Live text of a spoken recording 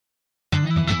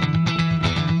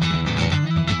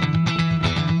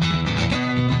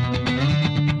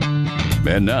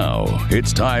And now,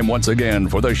 it's time once again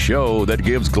for the show that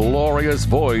gives glorious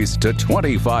voice to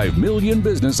 25 million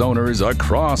business owners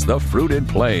across the fruited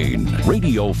plain.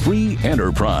 Radio Free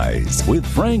Enterprise with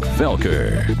Frank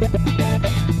Felker.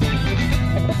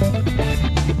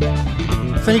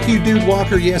 Thank you, Dude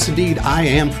Walker. Yes, indeed, I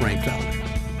am Frank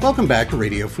Felker. Welcome back to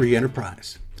Radio Free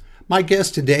Enterprise. My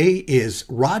guest today is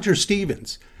Roger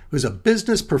Stevens, who's a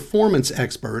business performance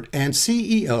expert and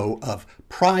CEO of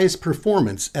Prize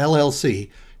Performance, LLC,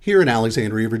 here in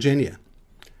Alexandria, Virginia.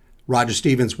 Roger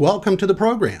Stevens, welcome to the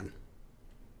program.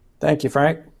 Thank you,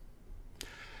 Frank.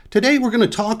 Today, we're going to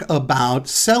talk about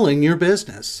selling your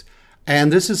business.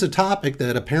 And this is a topic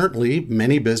that apparently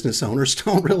many business owners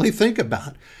don't really think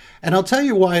about. And I'll tell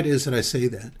you why it is that I say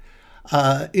that.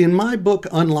 In my book,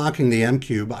 Unlocking the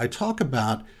M-Cube, I talk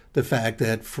about the fact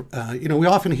that, we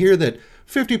often hear that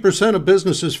 50% of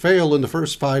businesses fail in the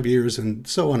first 5 years and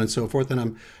so on and so forth. And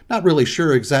I'm not really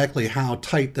sure exactly how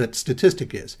tight that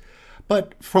statistic is.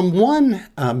 But from one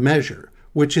measure,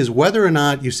 which is whether or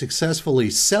not you successfully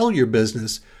sell your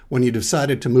business when you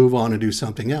decided to move on and do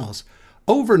something else,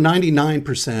 over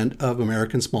 99% of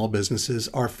American small businesses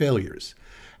are failures.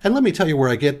 And let me tell you where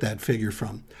I get that figure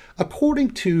from.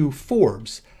 According to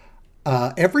Forbes,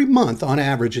 every month, on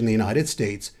average in the United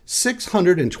States,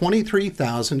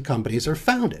 623,000 companies are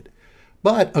founded.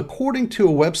 But according to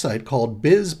a website called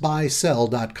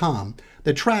bizbuysell.com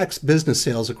that tracks business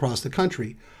sales across the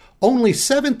country, only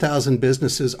 7,000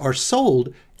 businesses are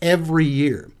sold every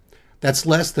year. That's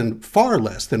far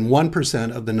less than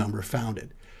 1% of the number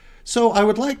founded. So I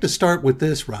would like to start with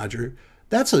this, Roger.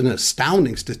 That's an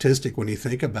astounding statistic when you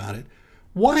think about it.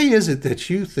 Why is it that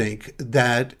you think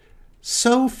that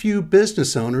so few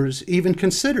business owners even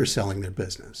consider selling their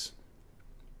business?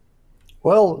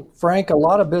 Well, Frank, a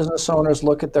lot of business owners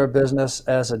look at their business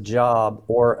as a job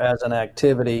or as an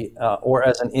activity or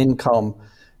as an income.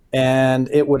 And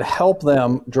it would help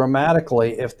them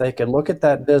dramatically if they could look at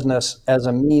that business as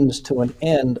a means to an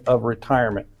end of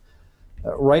retirement.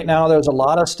 Right now, there's a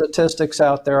lot of statistics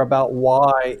out there about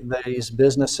why these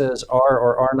businesses are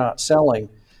or are not selling.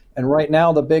 And right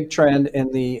now, the big trend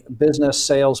in the business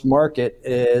sales market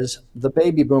is the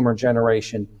baby boomer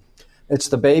generation. It's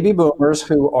the baby boomers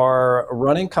who are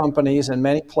running companies in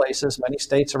many places, many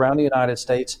states around the United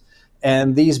States.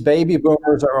 And these baby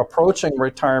boomers are approaching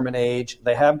retirement age.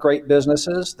 They have great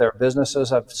businesses. Their businesses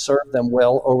have served them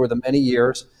well over the many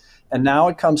years. And now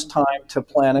it comes time to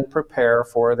plan and prepare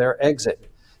for their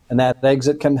exit. And that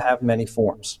exit can have many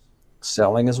forms.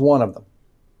 Selling is one of them.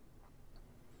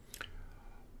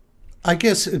 I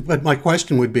guess, but my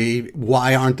question would be,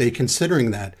 why aren't they considering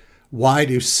that? Why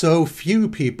do so few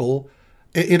people,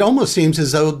 it almost seems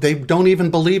as though they don't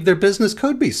even believe their business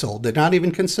could be sold. They're not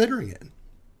even considering it.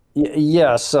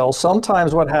 Yes. So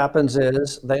sometimes what happens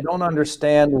is they don't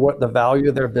understand what the value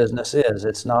of their business is.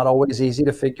 It's not always easy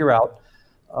to figure out.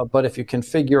 But if you can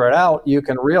figure it out, you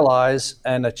can realize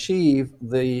and achieve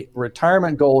the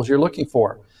retirement goals you're looking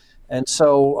for. And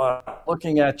so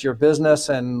looking at your business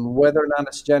and whether or not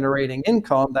it's generating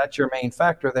income, that's your main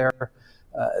factor there.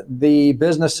 The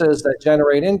businesses that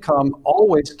generate income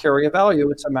always carry a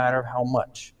value. It's a matter of how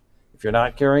much. If you're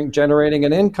not generating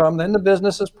an income, then the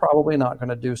business is probably not going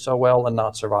to do so well and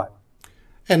not survive.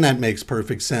 And that makes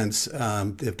perfect sense.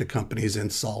 If the company's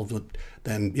insolvent,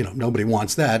 then nobody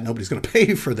wants that. Nobody's going to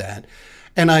pay for that.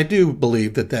 And I do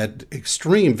believe that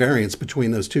extreme variance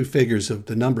between those two figures of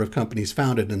the number of companies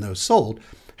founded and those sold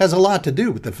has a lot to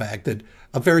do with the fact that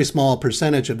a very small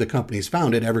percentage of the companies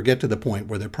founded ever get to the point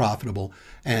where they're profitable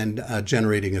and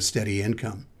generating a steady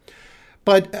income.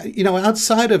 But,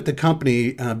 outside of the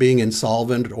company being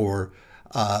insolvent or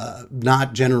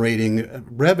not generating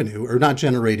revenue or not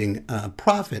generating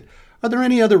profit, are there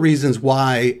any other reasons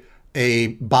why a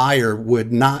buyer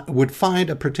would find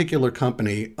a particular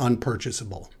company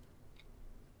unpurchasable?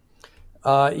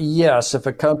 Yes, if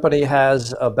a company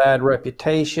has a bad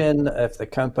reputation, if the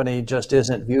company just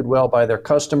isn't viewed well by their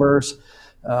customers,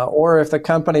 or if the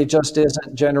company just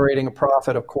isn't generating a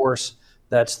profit, of course,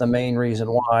 that's the main reason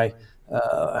why.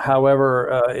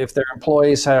 However, if their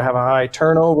employees have a high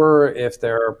turnover, if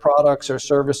their products or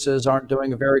services aren't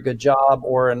doing a very good job,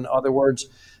 or in other words,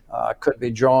 could be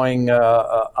drawing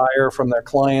ire from their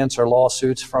clients or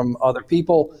lawsuits from other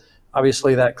people,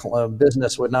 obviously that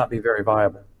business would not be very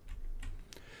viable.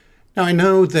 Now, I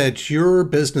know that your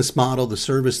business model, the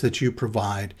service that you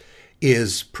provide,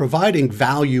 is providing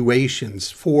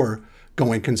valuations for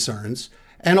going concerns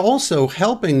and also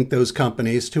helping those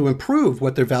companies to improve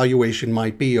what their valuation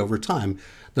might be over time.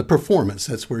 The performance,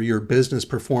 that's where your business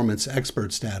performance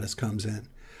expert status comes in.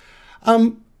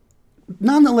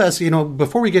 nonetheless,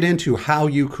 before we get into how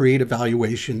you create a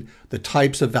valuation, the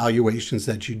types of valuations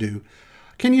that you do,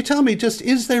 can you tell me just,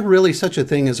 is there really such a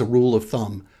thing as a rule of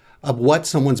thumb of what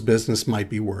someone's business might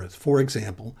be worth? For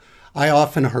example, I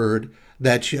often heard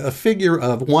that a figure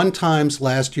of 1 times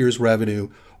last year's revenue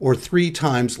or 3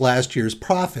 times last year's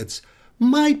profits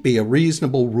might be a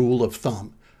reasonable rule of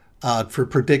thumb for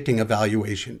predicting a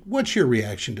valuation. What's your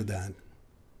reaction to that?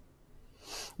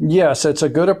 Yes, it's a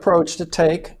good approach to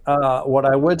take. What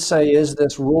I would say is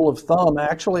this rule of thumb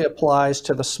actually applies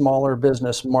to the smaller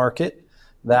business market.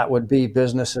 That would be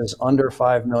businesses under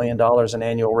 $5 million in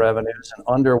annual revenues and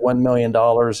under $1 million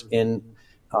in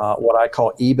what I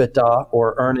call EBITDA,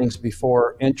 or earnings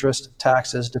before interest,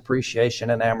 taxes, depreciation,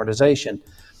 and amortization.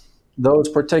 Those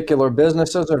particular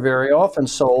businesses are very often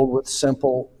sold with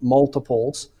simple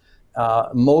multiples.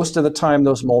 Most of the time,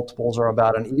 those multiples are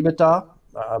about an EBITDA,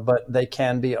 but they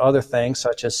can be other things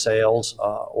such as sales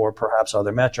or perhaps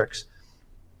other metrics.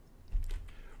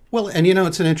 Well, and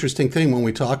it's an interesting thing when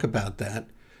we talk about that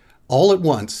all at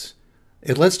once.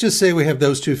 Let's just say we have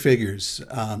those two figures.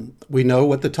 We know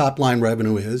what the top line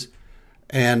revenue is,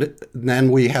 and then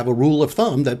we have a rule of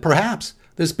thumb that perhaps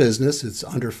this business, it's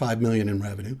under $5 million in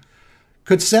revenue,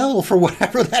 could sell for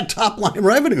whatever that top line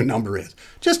revenue number is,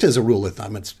 just as a rule of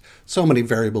thumb. It's so many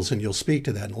variables, and you'll speak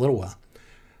to that in a little while.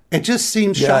 It just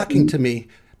seems shocking to me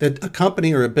that a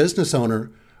company or a business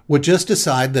owner would just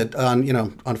decide that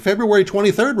on February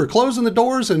 23rd, we're closing the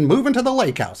doors and moving to the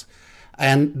lake house.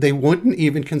 And they wouldn't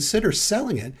even consider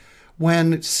selling it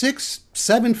when 6,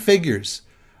 7 figures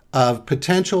of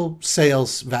potential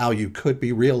sales value could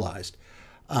be realized.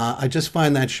 I just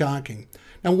find that shocking.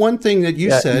 Now, one thing that you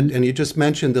said, and you just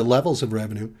mentioned the levels of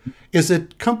revenue, is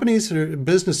that companies or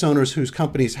business owners whose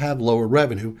companies have lower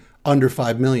revenue, under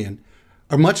 5 million,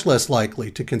 are much less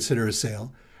likely to consider a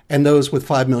sale, and those with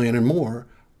 5 million and more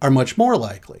are much more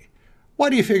likely. Why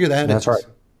do you figure that is? That's right.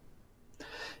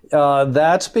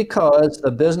 That's because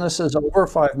the businesses over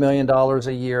 $5 million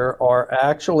a year are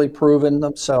actually proven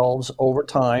themselves over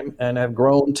time and have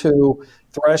grown to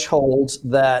thresholds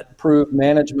that prove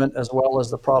management as well as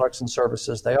the products and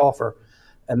services they offer.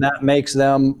 And that makes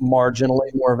them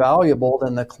marginally more valuable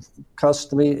than the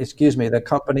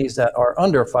companies that are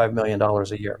under $5 million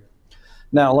a year.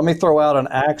 Now, let me throw out an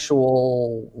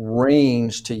actual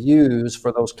range to use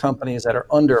for those companies that are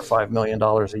under $5 million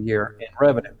a year in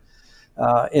revenue.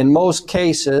 In most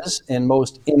cases, in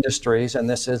most industries, and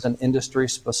this is an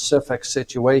industry-specific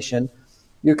situation,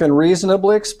 you can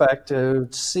reasonably expect to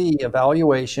see a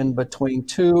valuation between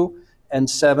 2 and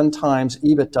 7 times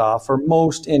EBITDA for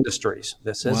most industries.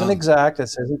 This isn't exact,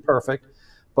 this isn't perfect,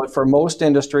 but for most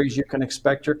industries, you can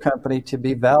expect your company to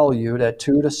be valued at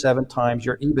 2 to 7 times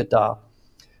your EBITDA.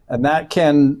 And that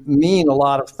can mean a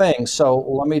lot of things. So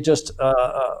let me just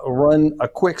run a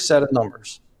quick set of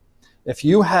numbers. If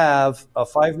you have a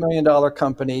 $5 million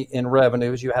company in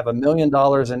revenues, you have $1 million in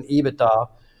EBITDA,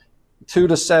 2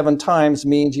 to 7 times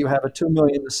means you have a $2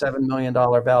 million to $7 million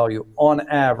value on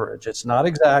average. It's not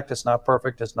exact, it's not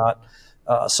perfect, it's not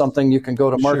something you can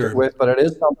go to market with, but it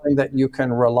is something that you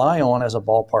can rely on as a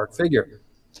ballpark figure.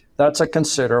 That's a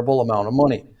considerable amount of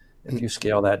money. If you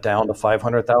scale that down to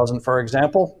 $500,000, for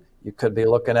example, you could be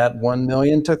looking at $1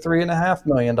 million to $3.5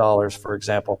 million, for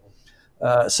example.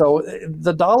 So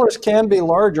the dollars can be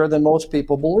larger than most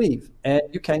people believe, and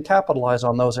you can capitalize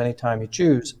on those anytime you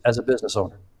choose as a business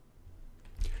owner.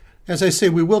 As I say,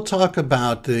 we will talk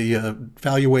about the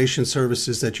valuation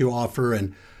services that you offer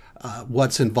and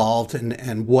what's involved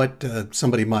and what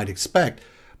somebody might expect.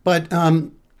 But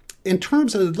in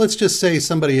terms of, let's just say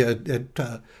somebody at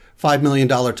 $5 million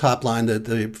top line,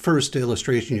 the first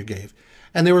illustration you gave,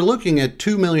 and they were looking at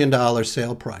 $2 million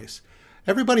sale price.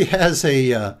 Everybody has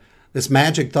this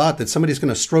magic thought that somebody's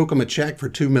going to stroke them a check for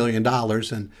 $2 million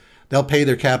and they'll pay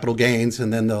their capital gains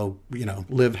and then they'll,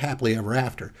 live happily ever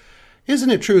after. Isn't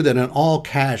it true that an all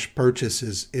cash purchase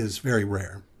is very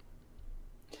rare?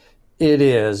 It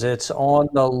is. It's on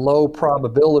the low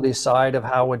probability side of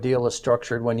how a deal is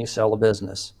structured when you sell a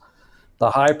business.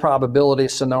 The high probability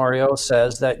scenario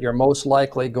says that you're most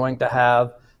likely going to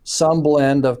have some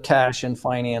blend of cash and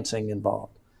financing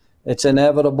involved. It's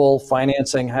inevitable.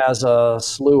 Financing has a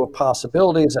slew of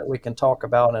possibilities that we can talk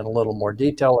about in a little more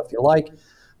detail if you like.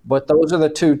 But those are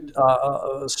the two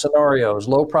scenarios.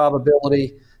 Low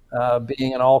probability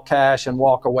being an all cash and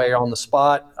walk away on the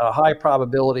spot. A high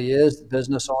probability is the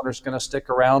business owner is going to stick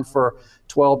around for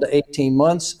 12 to 18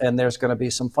 months, and there's going to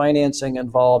be some financing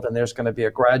involved, and there's going to be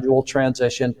a gradual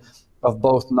transition of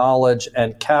both knowledge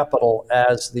and capital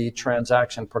as the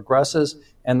transaction progresses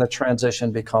and the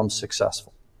transition becomes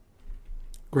successful.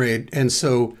 Great. And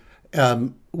so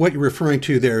what you're referring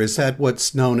to there, is that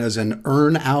what's known as an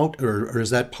earn out, or is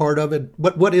that part of it?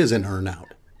 What is an earn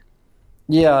out?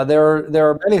 Yeah, there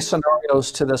are many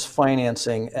scenarios to this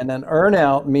financing, and an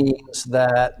earnout means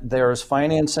that there's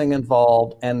financing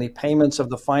involved, and the payments of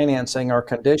the financing are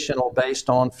conditional based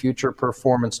on future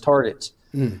performance targets.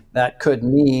 That could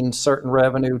mean certain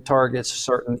revenue targets,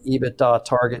 certain EBITDA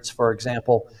targets, for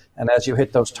example. And as you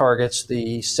hit those targets,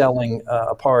 the selling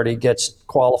party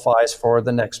qualifies for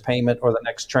the next payment or the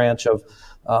next tranche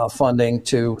of funding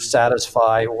to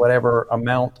satisfy whatever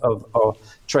amount of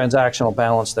transactional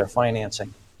balance they're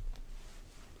financing.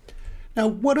 Now,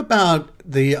 what about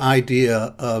the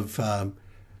idea of,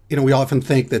 we often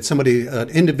think that somebody, an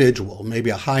individual, maybe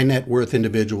a high net worth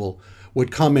individual,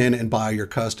 would come in and buy your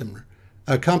company.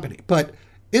 But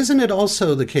isn't it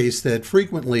also the case that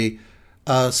frequently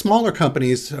smaller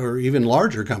companies or even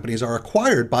larger companies are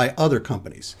acquired by other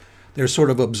companies? They're sort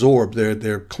of absorbed.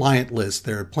 Their client list,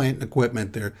 their plant and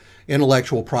equipment, their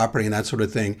intellectual property, and that sort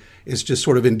of thing is just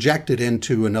sort of injected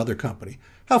into another company.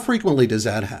 How frequently does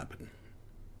that happen?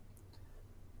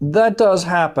 That does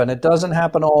happen. It doesn't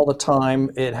happen all the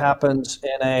time. It happens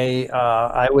in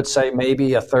I would say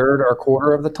maybe a third or a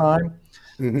quarter of the time.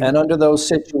 Mm-hmm. And under those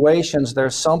situations,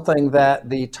 there's something that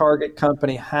the target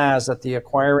company has that the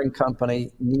acquiring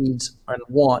company needs and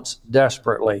wants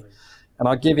desperately. And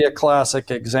I'll give you a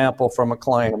classic example from a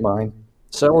client of mine.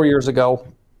 Several years ago,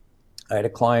 I had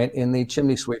a client in the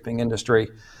chimney sweeping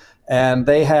industry, and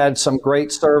they had some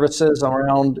great services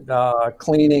around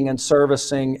cleaning and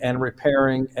servicing and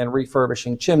repairing and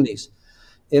refurbishing chimneys.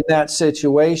 In that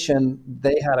situation,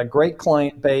 they had a great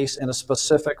client base in a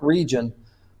specific region.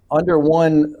 Under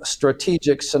one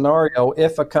strategic scenario,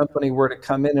 if a company were to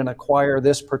come in and acquire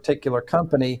this particular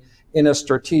company in a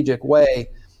strategic way,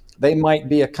 they might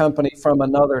be a company from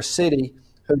another city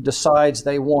who decides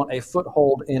they want a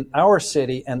foothold in our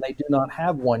city and they do not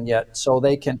have one yet, so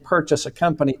they can purchase a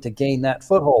company to gain that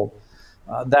foothold.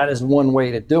 That is one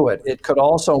way to do it. It could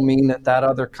also mean that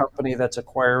other company that's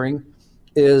acquiring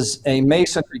is a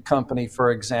masonry company,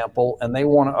 for example, and they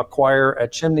want to acquire a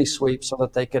chimney sweep so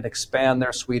that they can expand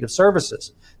their suite of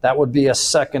services. That would be a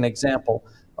second example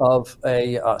of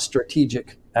a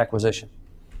strategic acquisition.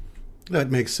 That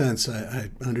makes sense. I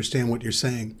understand what you're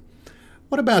saying.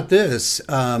 What about this?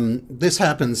 This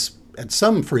happens at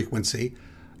some frequency.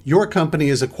 Your company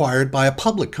is acquired by a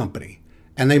public company,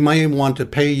 and they may want to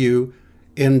pay you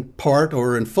in part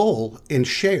or in full in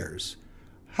shares.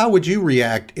 How would you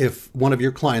react if one of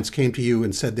your clients came to you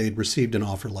and said they'd received an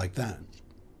offer like that?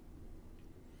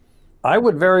 I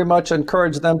would very much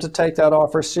encourage them to take that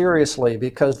offer seriously,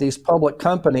 because these public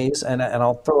companies, and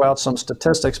I'll throw out some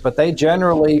statistics, but they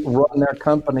generally run their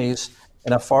companies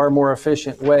in a far more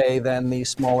efficient way than the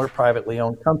smaller privately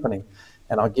owned company.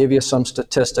 And I'll give you some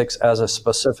statistics as a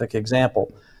specific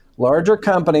example. Larger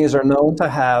companies are known to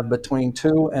have between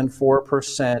 2 and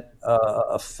 4%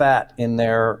 of fat in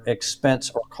their expense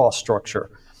or cost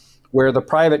structure, where the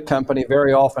private company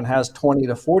very often has 20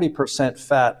 to 40%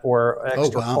 fat or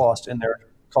extra cost in their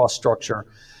cost structure.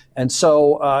 And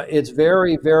so it's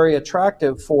very, very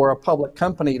attractive for a public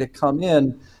company to come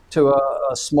in to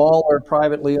a smaller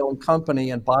privately owned company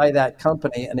and buy that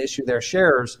company and issue their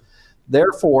shares.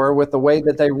 Therefore, with the way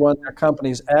that they run their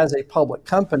companies as a public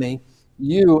company,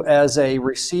 you as a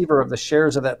receiver of the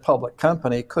shares of that public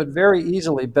company could very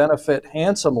easily benefit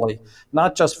handsomely,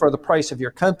 not just for the price of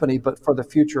your company, but for the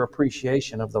future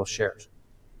appreciation of those shares.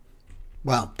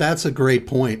 Wow, that's a great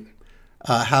point.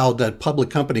 How that public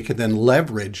company could then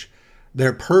leverage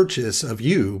their purchase of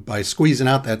you by squeezing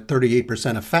out that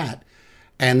 38% of fat.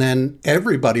 And then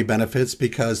everybody benefits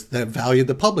because the value of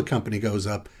the public company goes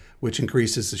up, which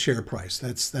increases the share price.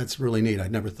 That's really neat.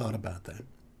 I'd never thought about that.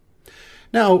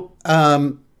 Now,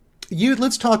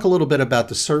 let's talk a little bit about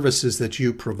the services that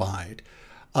you provide.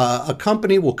 A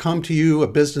company will come to you, a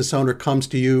business owner comes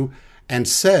to you and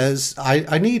says,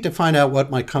 I need to find out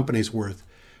what my company's worth.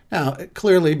 Now,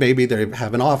 clearly, maybe they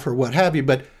have an offer, what have you,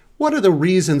 but what are the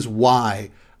reasons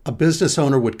why a business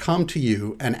owner would come to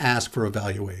you and ask for a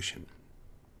valuation?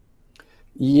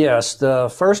 Yes.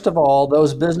 First of all,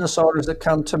 those business owners that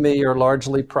come to me are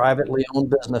largely privately owned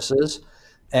businesses,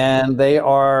 and they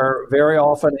are very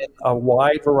often in a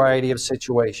wide variety of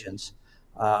situations.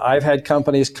 I've had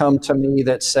companies come to me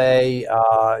that say,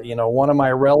 one of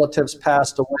my relatives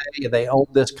passed away, they own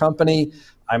this company,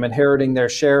 I'm inheriting their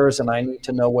shares, and I need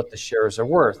to know what the shares are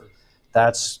worth.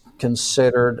 That's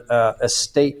considered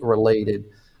estate related.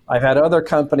 I've had other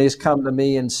companies come to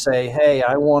me and say, hey,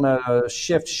 I want to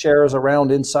shift shares around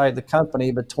inside the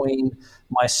company between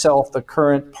myself, the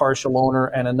current partial owner,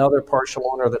 and another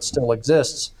partial owner that still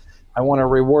exists. I want to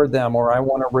reward them, or I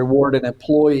want to reward an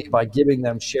employee by giving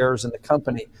them shares in the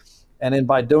company. And then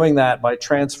by doing that, by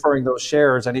transferring those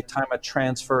shares, anytime a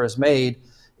transfer is made,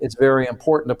 it's very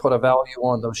important to put a value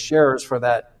on those shares for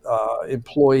that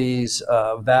employee's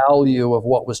value of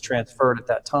what was transferred at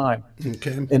that time.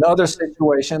 Okay. In other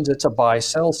situations, it's a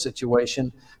buy-sell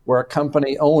situation where a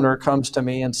company owner comes to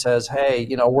me and says, hey,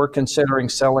 we're considering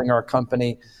selling our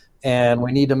company and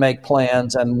we need to make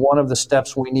plans. And one of the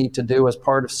steps we need to do as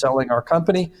part of selling our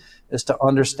company is to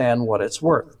understand what it's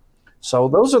worth. So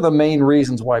those are the main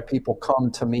reasons why people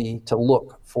come to me to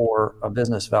look for a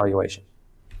business valuation.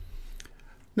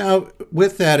 Now,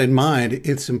 with that in mind,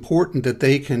 it's important that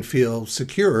they can feel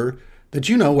secure that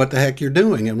you know what the heck you're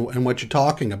doing and what you're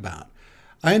talking about.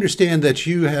 I understand that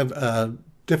you have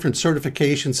different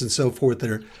certifications and so forth that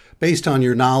are based on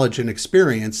your knowledge and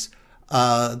experience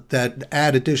that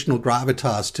add additional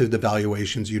gravitas to the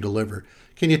valuations you deliver.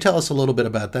 Can you tell us a little bit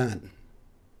about that?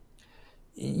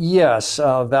 Yes,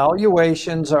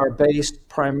 valuations are based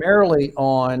primarily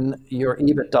on your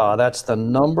EBITDA. That's the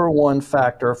number one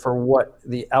factor for what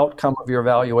the outcome of your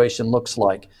valuation looks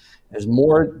like. There's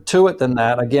more to it than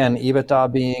that. Again,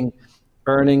 EBITDA being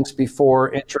earnings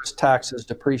before interest, taxes,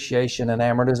 depreciation, and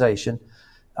amortization.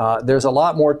 There's a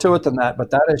lot more to it than that,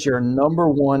 but that is your number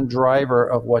one driver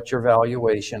of what your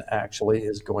valuation actually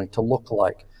is going to look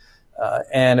like.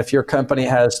 And if your company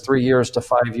has 3 years to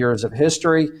 5 years of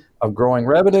history of growing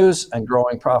revenues and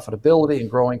growing profitability and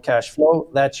growing cash flow,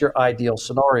 that's your ideal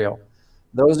scenario.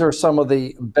 Those are some of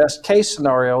the best case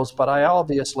scenarios, but I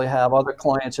obviously have other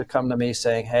clients who come to me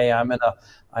saying, hey,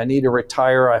 I need to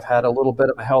retire. I've had a little bit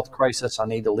of a health crisis. I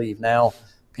need to leave now.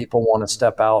 People want to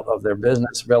step out of their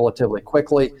business relatively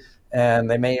quickly, and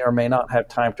they may or may not have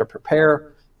time to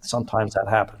prepare. Sometimes that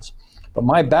happens. But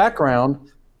my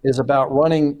background is about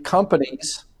running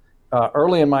companies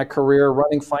early in my career,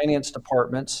 running finance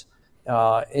departments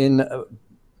in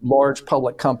large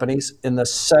public companies. In the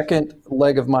second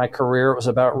leg of my career, it was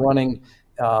about running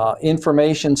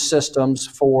information systems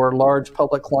for large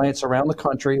public clients around the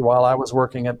country while I was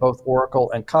working at both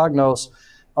Oracle and Cognos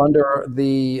under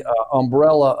the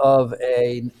umbrella of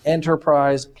an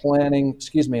enterprise performance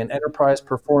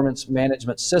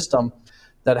management system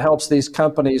that helps these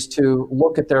companies to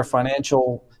look at their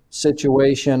financial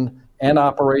situation and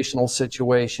operational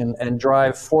situation and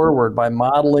drive forward by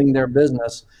modeling their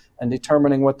business and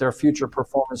determining what their future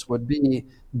performance would be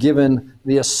given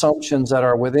the assumptions that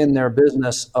are within their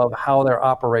business of how they're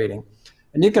operating.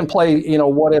 And you can play,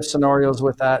 what if scenarios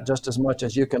with that just as much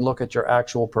as you can look at your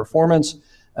actual performance.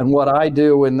 And what I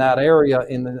do in that area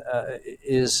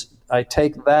is I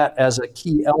take that as a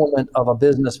key element of a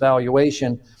business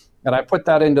valuation, and I put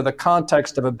that into the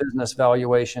context of a business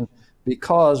valuation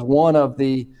because one of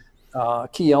the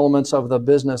key elements of the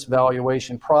business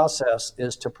valuation process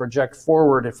is to project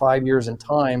forward at 5 years in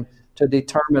time to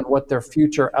determine what their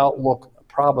future outlook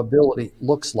probability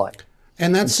looks like.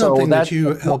 And that's something that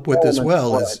you help with as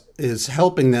well, is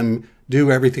helping them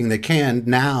do everything they can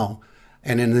now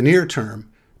and in the near term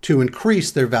to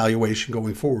increase their valuation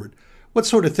going forward. What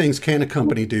sort of things can a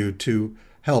company do to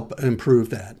help improve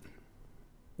that?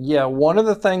 Yeah, one of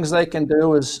the things they can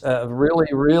do is a really,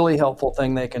 really helpful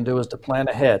thing they can do is to plan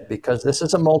ahead, because this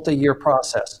is a multi-year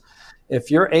process. If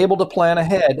you're able to plan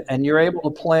ahead and you're able to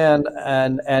plan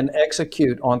and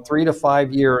execute on 3 to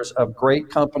 5 years of great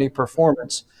company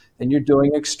performance, then you're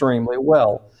doing extremely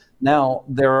well. Now,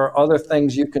 there are other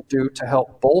things you can do to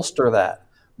help bolster that.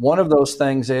 One of those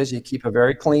things is you keep a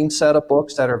very clean set of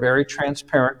books that are very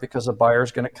transparent, because a buyer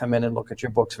is going to come in and look at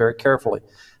your books very carefully.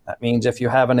 That means if you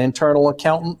have an internal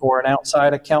accountant or an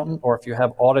outside accountant, or if you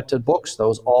have audited books,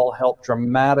 those all help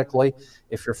dramatically.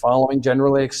 If you're following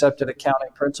generally accepted accounting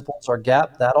principles or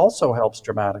GAAP, that also helps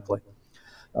dramatically.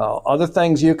 Other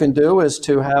things you can do is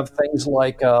to have things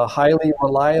like highly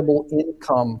reliable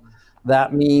income.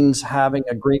 That means having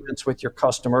agreements with your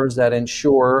customers that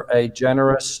ensure a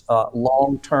generous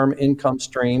long-term income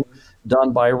stream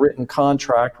done by written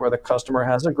contract, where the customer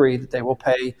has agreed that they will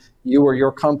pay you or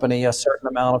your company a certain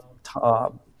amount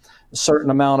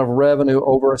of revenue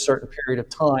over a certain period of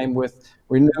time, with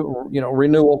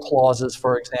renewal clauses,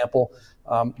 for example.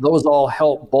 Those all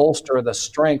help bolster the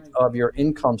strength of your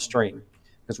income stream.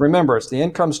 Because remember, it's the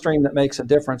income stream that makes a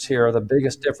difference here, the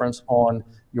biggest difference on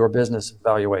your business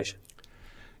valuation.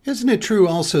 Isn't it true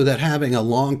also that having a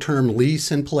long-term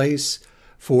lease in place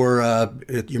for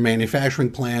your manufacturing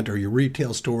plant or your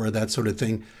retail store, or that sort of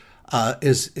thing,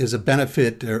 is a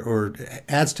benefit or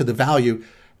adds to the value?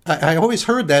 I always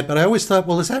heard that, but I always thought,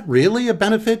 well, is that really a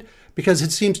benefit? Because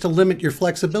it seems to limit your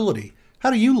flexibility. How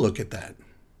do you look at that?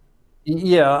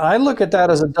 Yeah, I look at that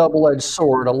as a double-edged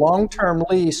sword. A long-term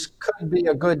lease could be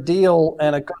a good deal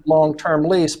and a good long-term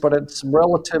lease, but it's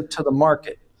relative to the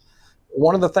market.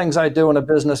 One of the things I do in a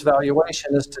business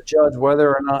valuation is to judge whether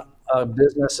or not a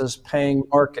business is paying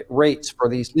market rates for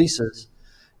these leases.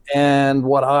 And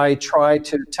what I try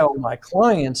to tell my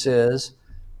clients is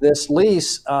this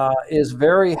lease is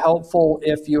very helpful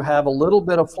if you have a little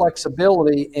bit of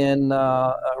flexibility in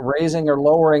raising or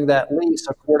lowering that lease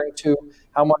according to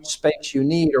how much space you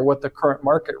need or what the current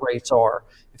market rates are.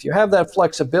 If you have that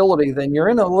flexibility, then you're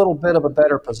in a little bit of a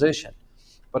better position.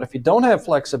 But if you don't have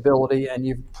flexibility and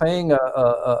you're paying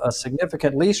a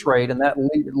significant lease rate and that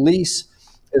lease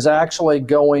is actually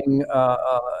going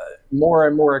more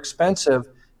and more expensive,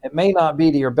 it may not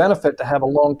be to your benefit to have a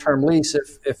long-term lease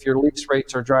if your lease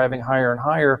rates are driving higher and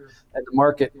higher, and the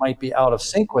market might be out of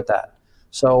sync with that.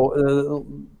 So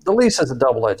the lease is a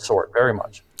double-edged sword, very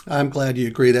much. I'm glad you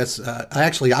agree. That's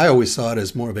I always saw it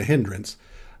as more of a hindrance,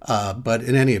 but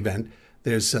in any event,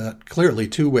 there's clearly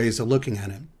two ways of looking at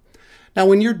it. Now,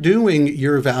 when you're doing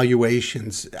your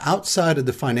evaluations outside of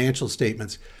the financial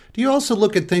statements, do you also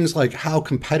look at things like how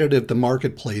competitive the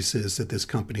marketplace is that this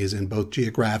company is in, both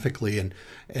geographically and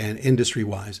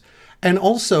industry-wise, and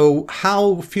also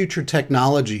how future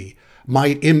technology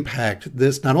might impact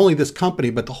this, not only this company,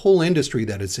 but the whole industry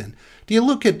that it's in? Do you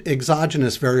look at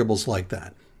exogenous variables like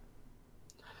that?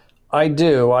 I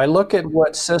do. I look at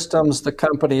what systems the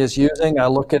company is using. I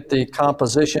look at the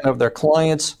composition of their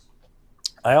clients.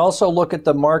 I also look at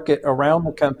the market around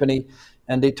the company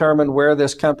and determine where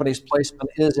this company's placement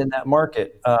is in that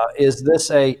market. Is this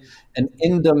an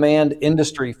in-demand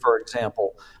industry, for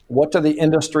example? What do the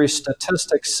industry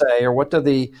statistics say, or what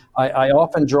do I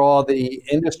often draw the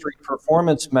industry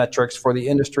performance metrics for the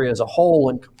industry as a whole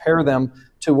and compare them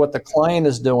to what the client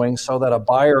is doing so that a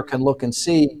buyer can look and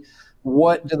see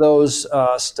what do those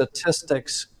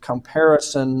statistics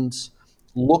comparisons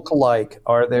look like?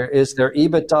 Is their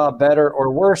EBITDA better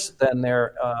or worse than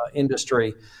their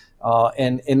industry?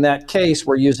 And in that case,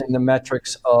 we're using the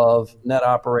metrics of net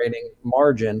operating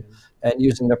margin and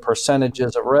using the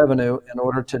percentages of revenue in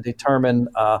order to determine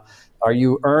are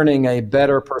you earning a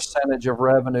better percentage of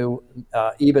revenue,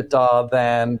 EBITDA,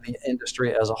 than the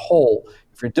industry as a whole?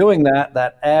 If you're doing that,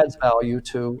 that adds value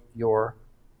to your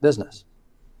business.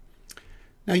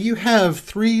 Now, you have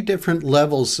three different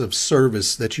levels of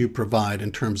service that you provide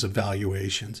in terms of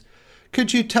valuations.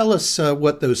 Could you tell us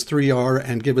what those three are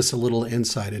and give us a little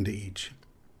insight into each?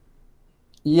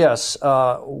 Yes.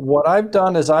 What I've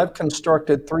done is I've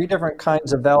constructed three different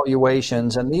kinds of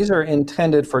valuations, and these are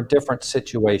intended for different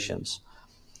situations.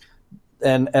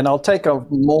 And I'll take a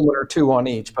moment or two on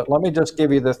each, but let me just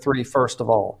give you the three first of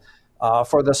all.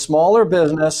 For the smaller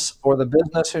business or the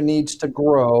business who needs to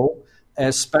grow,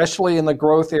 especially in the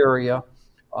growth area,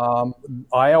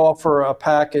 I offer a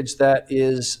package that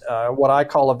is what I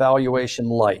call a valuation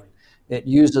light. It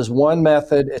uses one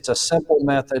method, it's a simple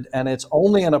method, and it's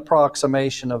only an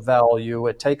approximation of value.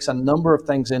 It takes a number of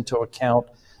things into account,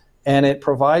 and it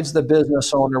provides the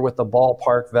business owner with a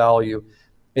ballpark value.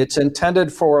 It's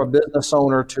intended for a business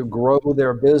owner to grow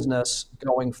their business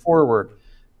going forward.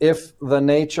 If the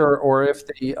nature or if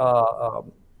the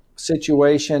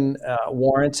situation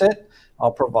warrants it,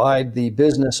 I'll provide the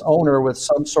business owner with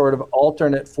some sort of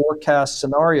alternate forecast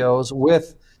scenarios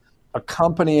with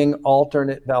accompanying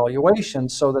alternate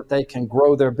valuations so that they can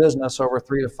grow their business over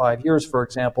 3 to 5 years, for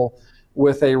example,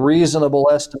 with a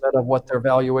reasonable estimate of what their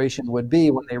valuation would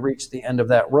be when they reach the end of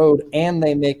that road, and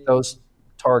they make those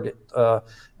target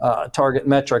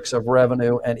metrics of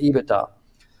revenue and EBITDA.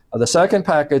 The second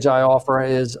package I offer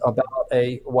is about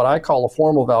what I call a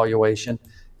formal valuation.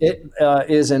 It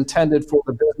is intended for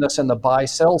the business in the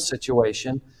buy-sell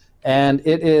situation, and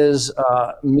it is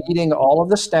meeting all of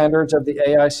the standards of the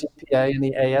AICPA and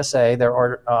the ASA. There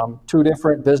are two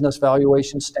different business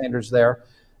valuation standards there,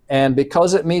 and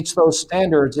because it meets those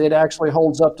standards, it actually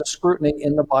holds up to scrutiny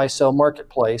in the buy-sell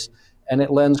marketplace, and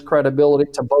it lends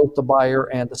credibility to both the buyer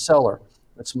and the seller.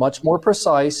 It's much more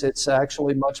precise, it's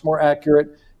actually much more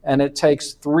accurate, and it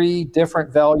takes three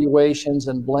different valuations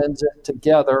and blends it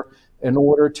together in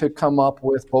order to come up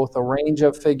with both a range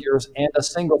of figures and a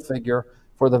single figure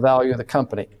for the value of the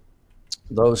company.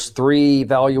 Those three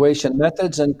valuation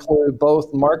methods include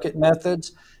both market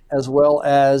methods as well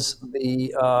as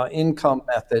the income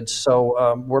methods.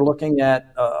 So we're looking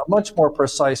at a much more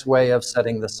precise way of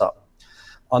setting this up.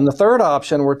 On the third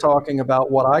option, we're talking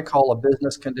about what I call a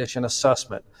business condition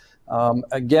assessment.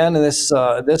 Again, this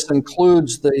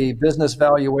includes the business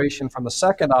valuation from the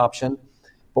second option,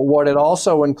 but what it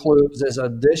also includes is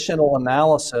additional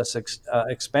analysis,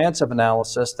 expansive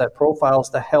analysis that profiles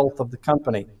the health of the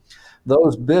company.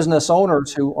 those business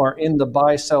owners who are in the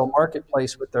buy-sell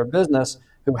marketplace with their business,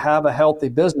 who have a healthy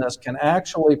business, can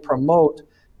actually promote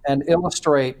and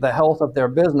illustrate the health of their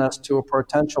business to a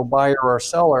potential buyer or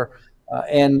seller.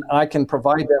 And I can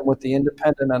provide them with the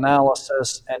independent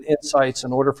analysis and insights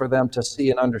in order for them to see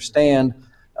and understand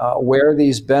where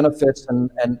these benefits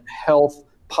and health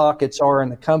pockets are in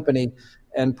the company,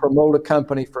 and promote a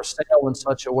company for sale in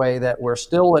such a way that we're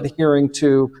still adhering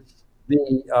to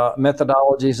the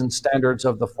methodologies and standards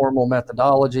of the formal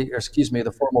methodology, or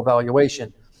the formal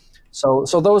valuation. So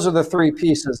those are the three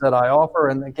pieces that I offer,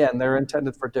 and again, they're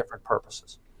intended for different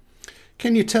purposes.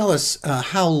 Can you tell us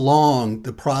how long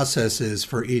the process is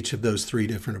for each of those three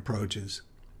different approaches?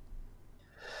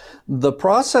 The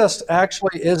process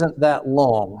actually isn't that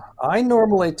long. I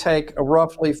normally take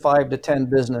roughly 5 to 10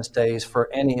 business days for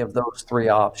any of those three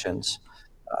options.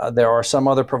 There are some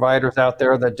other providers out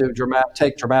there that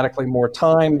take dramatically more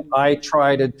time. I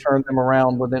try to turn them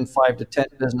around within 5 to 10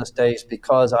 business days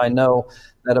because I know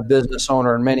that a business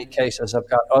owner in many cases have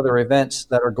got other events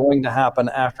that are going to happen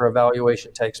after a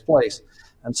valuation takes place.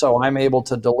 And so I'm able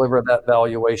to deliver that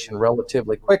valuation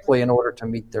relatively quickly in order to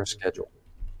meet their schedule.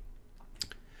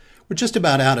 We're just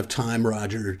about out of time,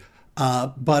 Roger,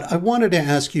 but I wanted to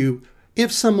ask you,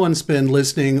 if someone's been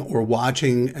listening or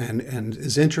watching and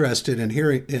is interested in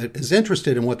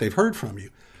what they've heard from you,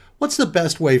 what's the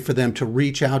best way for them to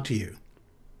reach out to you?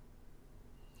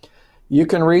 You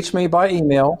can reach me by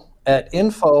email at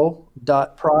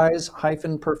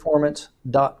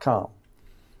info.prize-performance.com.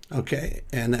 Okay,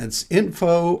 and that's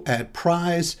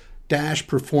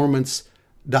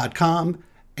info@prize-performance.com.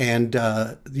 And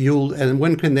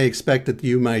when can they expect that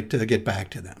you might get back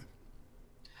to them?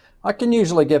 I can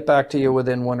usually get back to you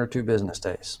within 1 or 2 business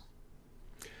days.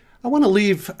 I want to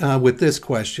leave with this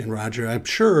question, Roger. I'm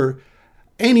sure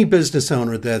any business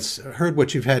owner that's heard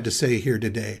what you've had to say here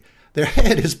today, their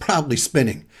head is probably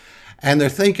spinning. And they're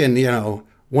thinking,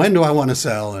 when do I want to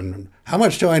sell? And how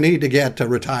much do I need to get to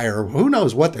retire? Who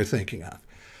knows what they're thinking of?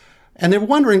 And they're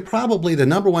wondering, probably the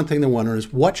number one thing they're wondering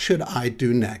is, what should I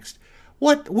do next?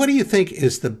 What do you think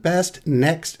is the best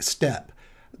next step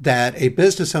that a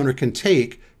business owner can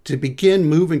take to begin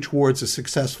moving towards a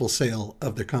successful sale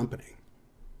of their company?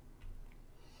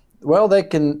 Well, they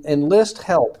can enlist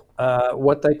help.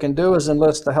 What they can do is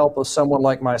enlist the help of someone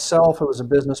like myself, who is a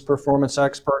business performance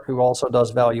expert who also does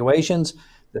valuations.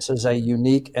 This is a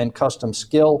unique and custom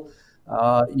skill.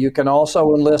 You can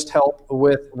also enlist help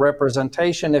with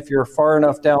representation if you're far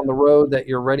enough down the road that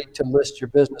you're ready to list your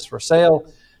business for sale.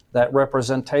 That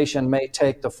representation may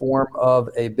take the form of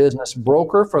a business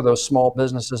broker for those small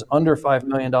businesses under $5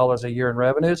 million a year in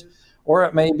revenues, or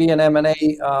it may be an M&A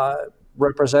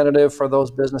representative for those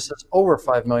businesses over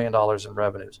 $5 million in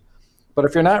revenues. But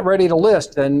if you're not ready to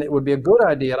list, then it would be a good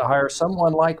idea to hire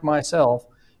someone like myself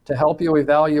to help you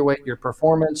evaluate your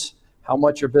performance, how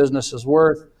much your business is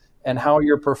worth, and how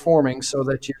you're performing, so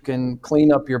that you can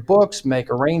clean up your books, make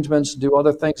arrangements, do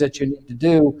other things that you need to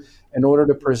do in order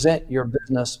to present your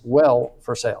business well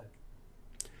for sale.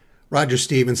 Roger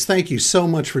Stevens, thank you so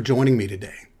much for joining me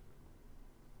today.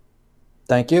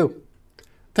 Thank you.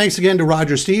 Thanks again to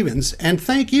Roger Stevens, and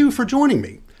thank you for joining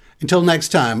me. Until next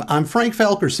time, I'm Frank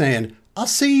Felker saying, I'll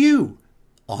see you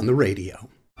on the radio.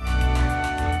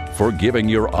 Forgiving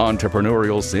your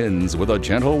entrepreneurial sins with a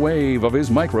gentle wave of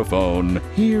his microphone,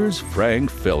 here's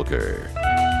Frank Felker.